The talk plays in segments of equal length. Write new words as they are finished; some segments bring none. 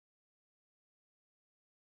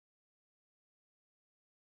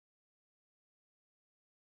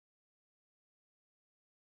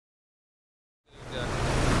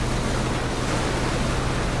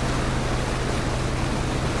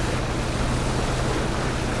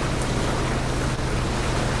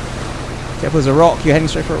Careful, there's a rock. You're heading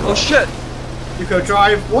straight for a rock. Oh shit! You go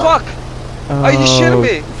drive. What? Fuck! Are you shitting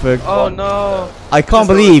me? Oh no! I can't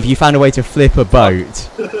believe you found a way to flip a boat.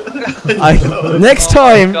 Next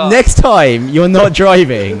time, you're not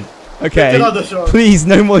driving. Okay. Please,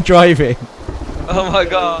 no more driving. Oh my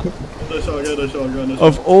god.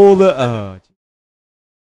 Of all the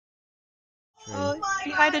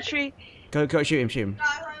Behind the tree. Go shoot him.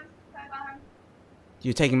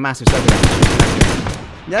 You're taking massive slow damage.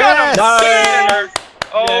 Yes! Nice!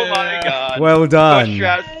 Oh my god. Well done.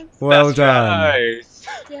 Well done. Nice.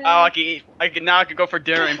 Oh, I can now go for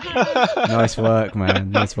dinner in peace. Nice work,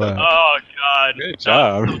 man. Nice work. Oh god. Good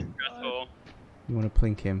job. So stressful. You want to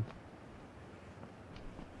plink him?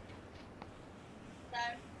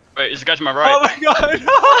 Wait, there's a guy to my right. Oh my god!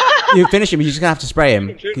 You finish him. You're just gonna have to spray him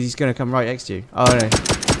because he's gonna come right next to you. Oh no.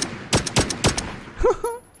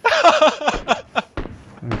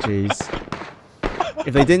 Oh jeez.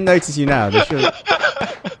 If they didn't notice you now, they should.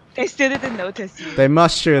 They still didn't notice you. They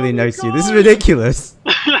must surely notice you. This is ridiculous.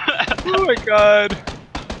 Oh my god.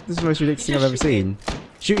 This is the most ridiculous thing I've ever seen.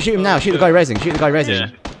 Shoot him now. Shoot the guy rezzing. Shoot the guy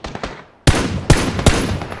rezzing.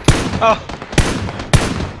 Oh.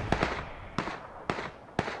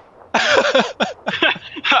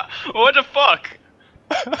 What the fuck?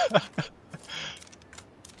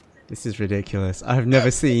 This is ridiculous. I've never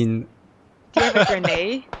seen. Do you have a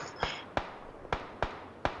grenade?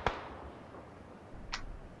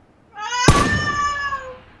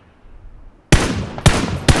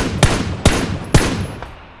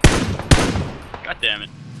 God damn it.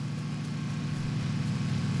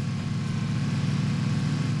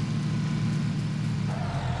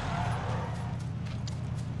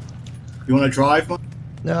 You want to drive?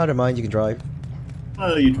 No, I don't mind. You can drive.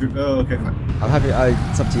 Oh, okay, fine. I'm happy.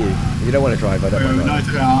 It's up to you. If you don't want to drive, I don't mind. No, it's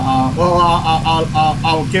okay.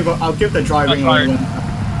 I'll give the driving. Okay.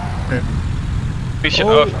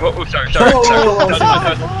 Sorry.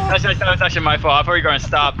 That's actually my fault. I thought you were going to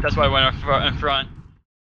stop. That's why I went in front.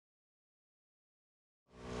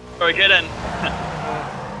 Alright, get in.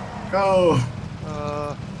 Go.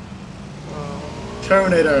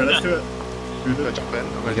 Terminator. Let's do it. Jump in.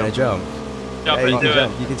 You're gonna jump. Jump Yeah, in, you do can it.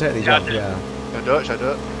 jump. You can totally jump. Yeah. Should I do it? Should I do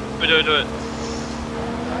it? Do it.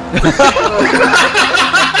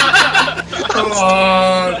 Come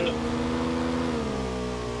on.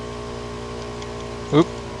 Oop.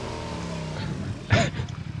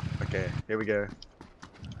 Okay, here we go.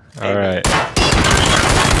 Alright.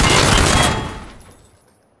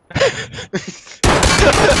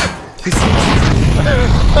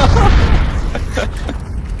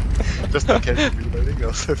 Just in case you're reloading, that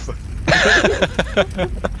was so fun.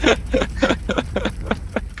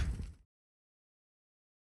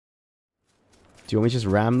 Do you want me to just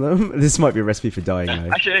ram them? This might be a recipe for dying,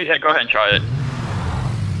 though. Actually, yeah, go ahead and try it.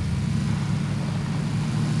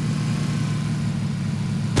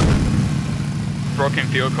 Broken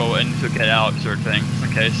vehicle and to get out, sort of thing, just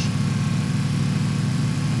in case.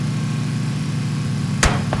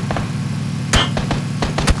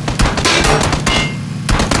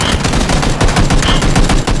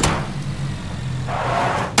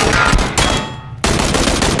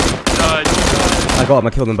 I got him. I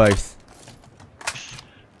killed them both.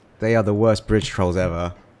 They are the worst bridge trolls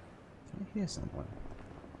ever. I hear someone.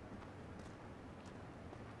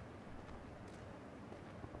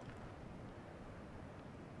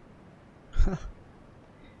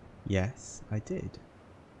 Yes, I did.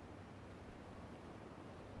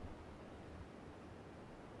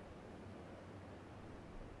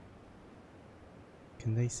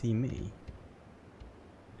 Can they see me?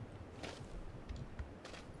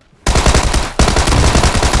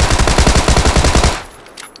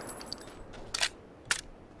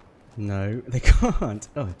 No, they can't.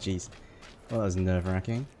 Oh, jeez. Well, that was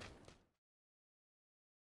nerve-wracking.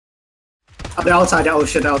 They're outside. Oh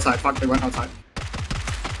shit, they're outside. Fuck, they went outside.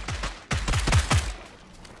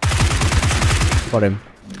 Got him.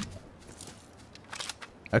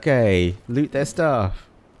 Okay, loot their stuff.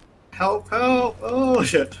 Help! Help! Oh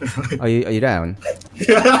shit. Are you down?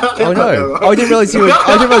 Yeah. Oh no! Oh, I didn't realize you were.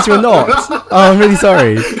 I didn't realize you were not. Oh, I'm really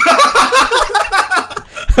sorry.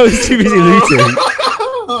 I was too busy looting.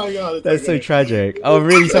 Oh my god. That's so tragic. Oh, I'm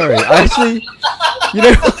really sorry. I actually, you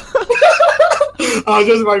know. I was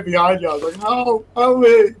just right behind you. I was like, help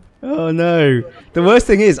me. Oh no! The worst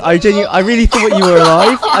thing is, I really thought you were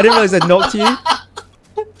alive. I didn't realize I'd knocked you.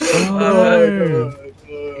 Oh no!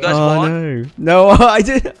 Oh no! No, I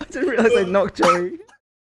didn't realize I'd knocked Joey.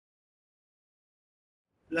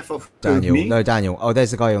 Left off. Daniel, no Daniel. Oh,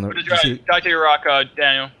 there's the guy on the. Guy to your rock,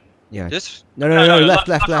 Daniel. Yeah. This? No, left.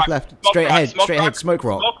 Straight ahead. Smoke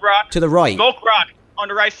rock. Smoke rock. To the right. Smoke rock. on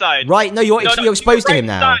the right side. Right, no, you're exposed to him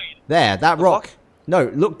right now. side. There, that rock.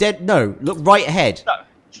 No, look dead. No, look right ahead. Stop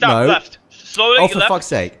No. left. Slowly Oh, for left. fuck's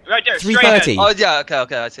sake. Right there, straight 330. ahead. Oh yeah,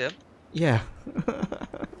 okay, I see him. Yeah.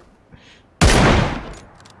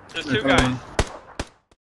 There's two guys.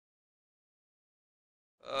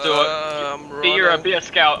 So, be a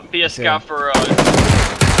scout. Be a scout for okay.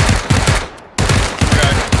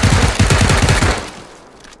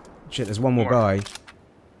 Shit, there's one more More. guy.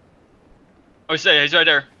 Oh, he's right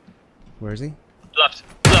there. Where is he? Left.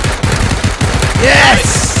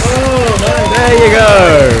 Yes! Oh, nice. There you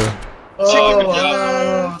go. Oh,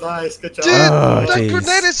 wow. Nice. Good job. Dude, Oh, that jeez.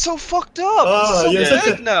 grenade is so fucked up. Oh, it's you're so such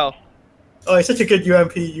a- big now. Oh, he's such a good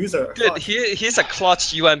UMP user. Dude, he's a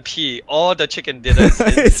clutch UMP. All the chicken dinners.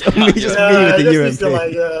 It's only just me I with the just UMP.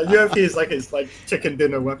 need to, like, UMP is like his chicken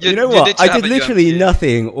dinner weapon. You know You what? need to I have did a literally UMP.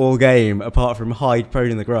 nothing all game apart from hide prone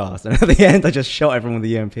in the grass, and at the end I just shot everyone with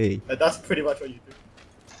the UMP. That's pretty much what you do.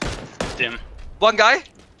 Dim. One guy,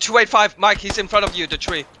 285. Mike, he's in front of you. The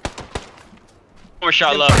tree. More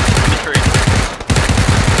shot left. In the tree.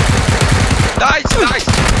 Nice.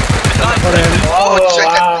 Got him. Oh, chicken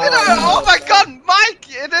wow. dinner! Oh my God, Mike!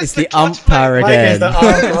 It is It's the the clutch umpire flame. Mike is again. the arm.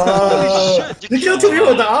 Oh. Holy shit, You killed 2 people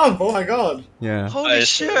with the arm. Oh my god. Yeah. Holy Nice.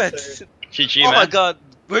 shit! GG, Oh man. my God,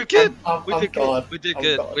 we're good. I'm We did God. good. We did I'm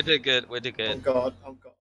good. God. We did good. We did Oh good. god. Oh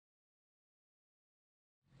god.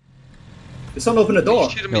 Did someone open the door?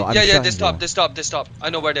 Shoot No, me. I'm Yeah, trying they to. stop. I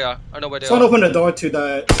know where they are. Someone open the door to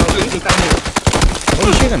the. Why are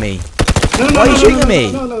you shooting at me? No, Why are you shooting at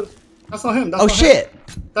me? No. That's not him. That's Oh not shit! Him.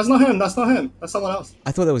 That's not him. That's not him. That's someone else.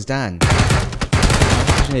 I thought that was Dan.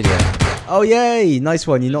 Such an idiot. Oh yay! Nice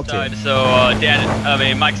one, you knocked Died. him. So,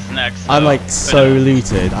 Mike's next. I'm so- like so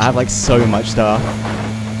looted. I have like so much stuff.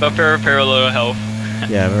 But very low health.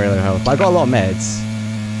 Yeah, very low health. But I got a lot of meds.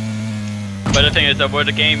 But the thing is that would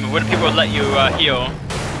people let you heal?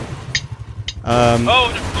 Oh,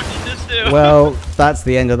 what the fuck did you just do? Well, that's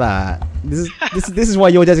the end of that. This is why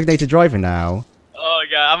you're designated driver now. Oh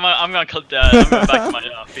god, I'm gonna clip that. I'm going back to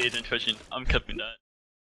my feed and Twitch. I'm clipping that.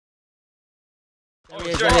 Oh, There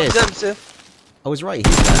he is, sure. there he is. Them, sir. I was right.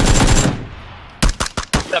 He's there.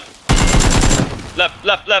 Left.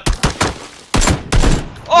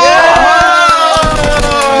 Oh!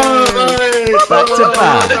 Back to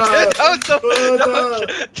back.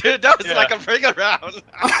 Dude, that was Yeah. like a ring around.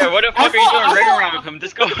 Hey, what the fuck are you doing ring around with him?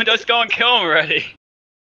 Just go and kill him already.